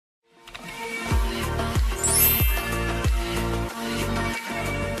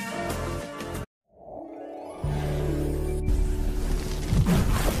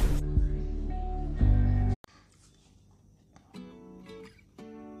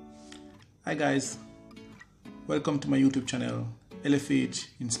Hi guys, welcome to my YouTube channel, LFH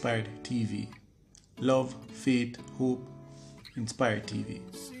Inspired TV. Love, faith, hope, Inspired TV.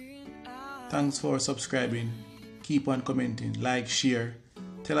 Thanks for subscribing. Keep on commenting, like, share,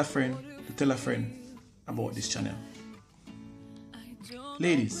 tell a friend to tell a friend about this channel.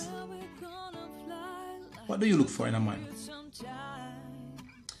 Ladies, what do you look for in a man?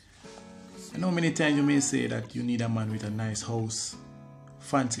 I know many times you may say that you need a man with a nice house,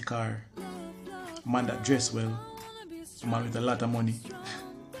 fancy car, a man that dress well, a man with a lot of money.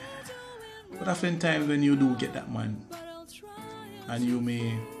 But oftentimes when you do get that man, and you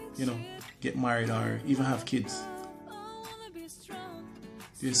may, get married or even have kids,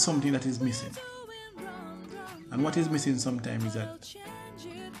 there's something that is missing. And what is missing sometimes is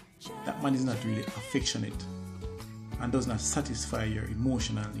that man is not really affectionate and does not satisfy your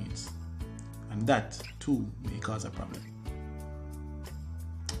emotional needs. And that too may cause a problem.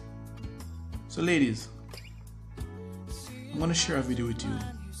 So ladies, I'm going to share a video with you.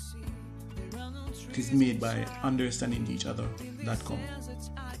 It is made by understandingeachother.com,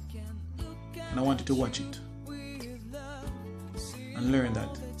 and I want you to watch it and learn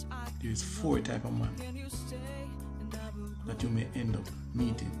that there is 4 types of man that you may end up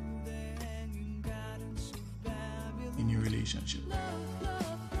meeting in your relationship.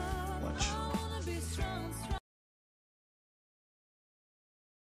 Watch.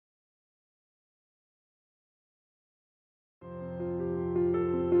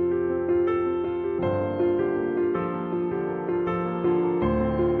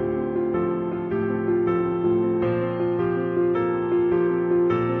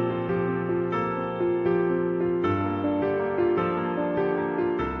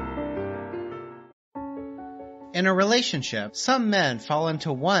 In a relationship, some men fall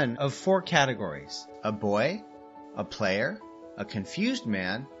into one of 4 categories: a boy, a player, a confused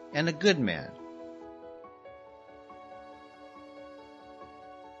man, and a good man.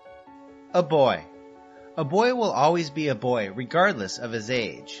 A boy. A boy will always be a boy regardless of his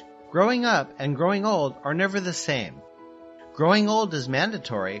age. Growing up and growing old are never the same. Growing old is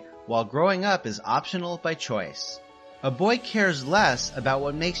mandatory, while growing up is optional by choice. A boy cares less about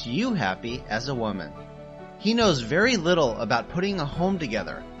what makes you happy as a woman. He knows very little about putting a home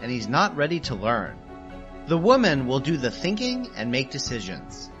together, and he's not ready to learn. The woman will do the thinking and make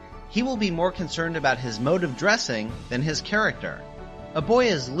decisions. He will be more concerned about his mode of dressing than his character. A boy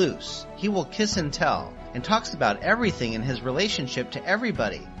is loose. He will kiss and tell, and talks about everything in his relationship to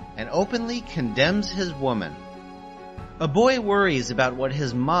everybody, and openly condemns his woman. A boy worries about what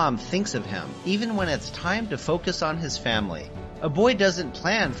his mom thinks of him, even when it's time to focus on his family. A boy doesn't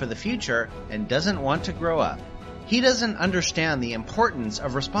plan for the future and doesn't want to grow up. He doesn't understand the importance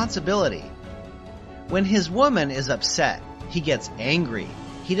of responsibility. When his woman is upset, he gets angry.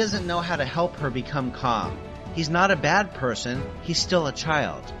 He doesn't know how to help her become calm. He's not a bad person, he's still a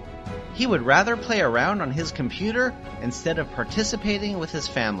child. He would rather play around on his computer instead of participating with his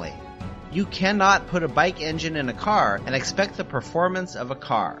family. You cannot put a bike engine in a car and expect the performance of a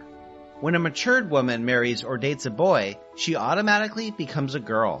car. When a matured woman marries or dates a boy, she automatically becomes a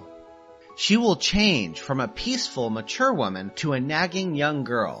girl. She will change from a peaceful, mature woman to a nagging young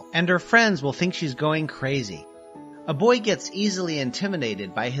girl, and her friends will think she's going crazy. A boy gets easily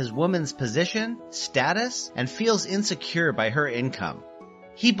intimidated by his woman's position, status, and feels insecure by her income.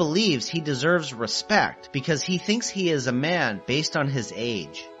 He believes he deserves respect because he thinks he is a man based on his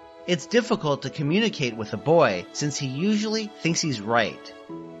age. It's difficult to communicate with a boy since he usually thinks he's right.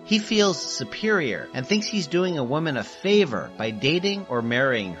 He feels superior and thinks he's doing a woman a favor by dating or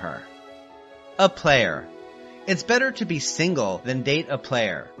marrying her. A player. It's better to be single than date a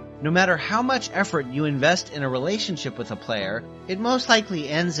player. No matter how much effort you invest in a relationship with a player, it most likely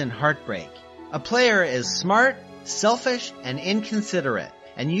ends in heartbreak. A player is smart, selfish, and inconsiderate,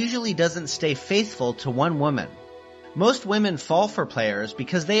 and usually doesn't stay faithful to one woman. Most women fall for players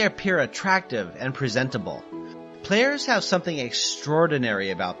because they appear attractive and presentable. Players have something extraordinary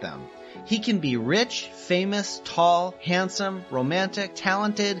about them. He can be rich, famous, tall, handsome, romantic,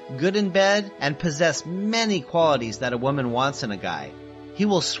 talented, good in bed, and possess many qualities that a woman wants in a guy. He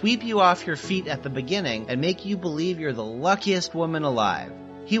will sweep you off your feet at the beginning and make you believe you're the luckiest woman alive.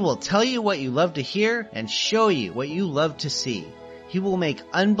 He will tell you what you love to hear and show you what you love to see. He will make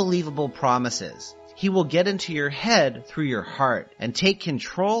unbelievable promises. He will get into your head through your heart and take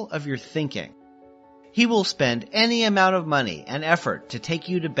control of your thinking. He will spend any amount of money and effort to take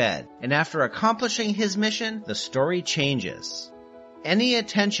you to bed, and after accomplishing his mission, the story changes. Any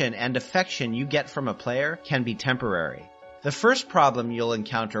attention and affection you get from a player can be temporary. The first problem you'll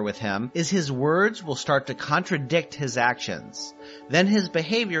encounter with him is his words will start to contradict his actions. Then his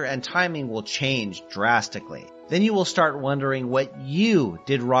behavior and timing will change drastically. Then you will start wondering what you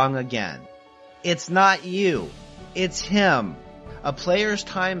did wrong again. It's not you. It's him. A player's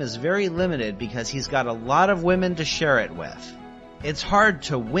time is very limited because he's got a lot of women to share it with. It's hard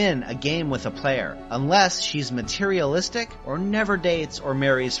to win a game with a player unless she's materialistic or never dates or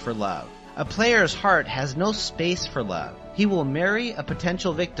marries for love. A player's heart has no space for love. He will marry a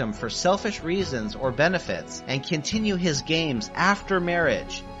potential victim for selfish reasons or benefits and continue his games after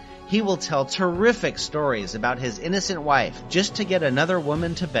marriage. He will tell terrific stories about his innocent wife just to get another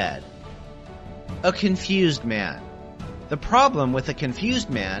woman to bed. A confused man. The problem with a confused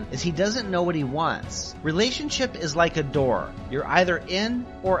man is he doesn't know what he wants. Relationship is like a door. You're either in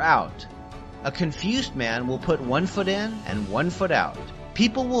or out. A confused man will put one foot in and one foot out.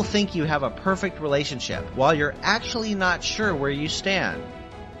 People will think you have a perfect relationship while you're actually not sure where you stand.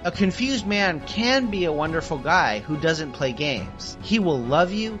 A confused man can be a wonderful guy who doesn't play games. He will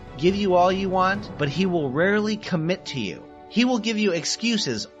love you, give you all you want, but he will rarely commit to you. He will give you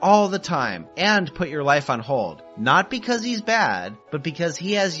excuses all the time and put your life on hold. Not because he's bad, but because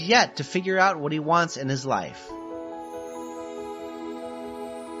he has yet to figure out what he wants in his life.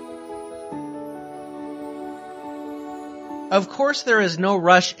 Of course, there is no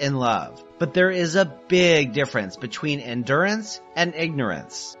rush in love, but there is a big difference between endurance and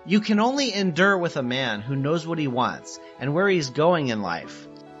ignorance. You can only endure with a man who knows what he wants and where he's going in life.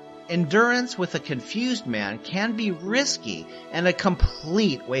 Endurance with a confused man can be risky and a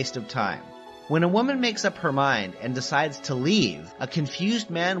complete waste of time. When a woman makes up her mind and decides to leave, a confused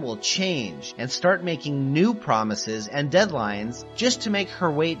man will change and start making new promises and deadlines just to make her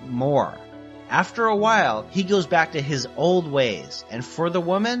wait more. After a while, he goes back to his old ways, and for the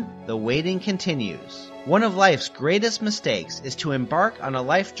woman, the waiting continues. One of life's greatest mistakes is to embark on a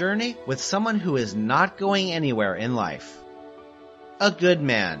life journey with someone who is not going anywhere in life. A good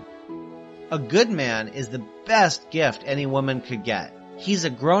man. A good man is the best gift any woman could get. He's a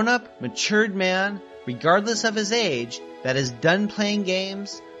grown-up, matured man, regardless of his age, that is done playing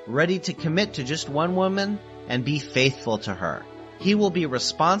games, ready to commit to just one woman, and be faithful to her. He will be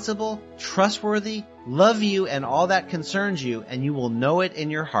responsible, trustworthy, love you and all that concerns you, and you will know it in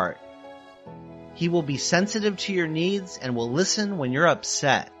your heart. He will be sensitive to your needs and will listen when you're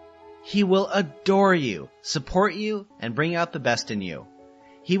upset. He will adore you, support you, and bring out the best in you.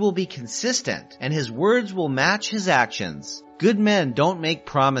 He will be consistent, and his words will match his actions. Good men don't make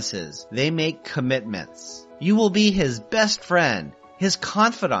promises, they make commitments. You will be his best friend, his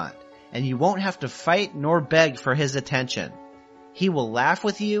confidant, and you won't have to fight nor beg for his attention. He will laugh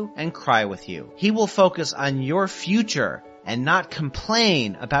with you and cry with you. He will focus on your future and not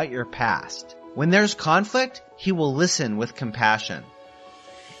complain about your past. When there's conflict, he will listen with compassion.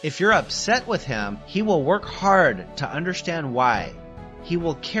 If you're upset with him, he will work hard to understand why. He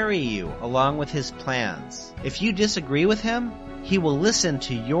will carry you along with his plans. If you disagree with him, he will listen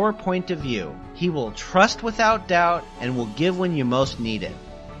to your point of view. He will trust without doubt and will give when you most need it.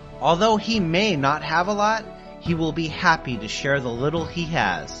 Although he may not have a lot, he will be happy to share the little he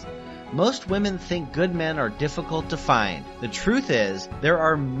has. Most women think good men are difficult to find. The truth is, there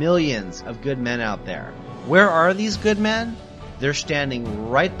are millions of good men out there. Where are these good men? They're standing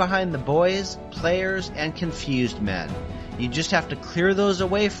right behind the boys, players, and confused men. You just have to clear those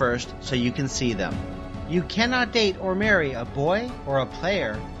away first so you can see them. You cannot date or marry a boy or a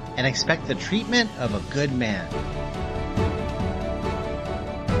player and expect the treatment of a good man.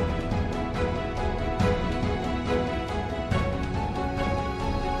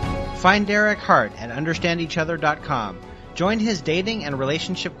 Find Derek Hart at understandeachother.com. Join his dating and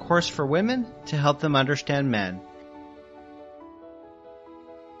relationship course for women to help them understand men.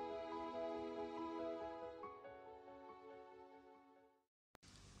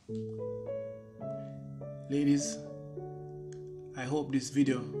 Ladies, I hope this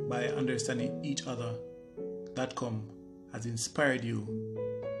video by understandingeachother.com has inspired you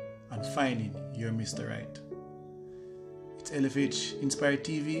on finding your Mr. Right. It's LFH Inspired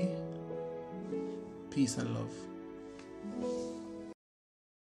TV. Peace and love.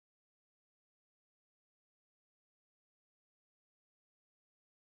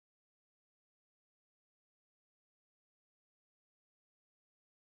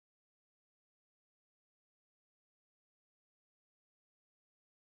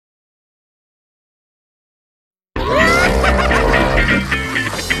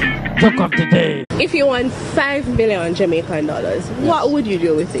 Joke of the day. If you won 5 million Jamaican dollars, what would you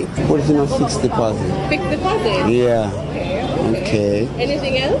do with it? Put it in a fixed deposit. Fixed deposit? Yeah. Okay. Okay.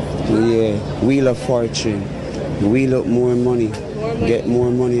 Anything else? Yeah. Wheel of Fortune. wheel up more money, get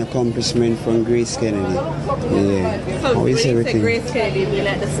more money, accomplishment from Grace Kennedy. Yeah. So Always everything. Grace Kennedy, we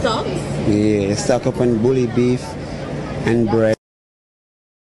like the stocks? Yeah, stock up on bully beef and bread.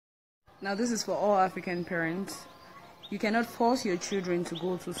 Now this is for all African parents. You cannot force your children to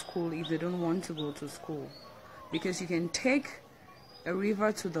go to school if they don't want to go to school. Because you can take a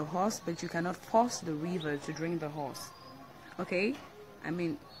river to the horse, but you cannot force the river to drink the horse. Okay? I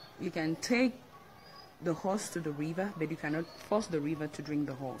mean, you can take the horse to the river, but you cannot force the river to drink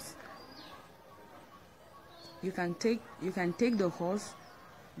the horse. You can take the horse,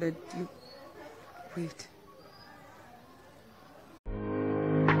 but you wait.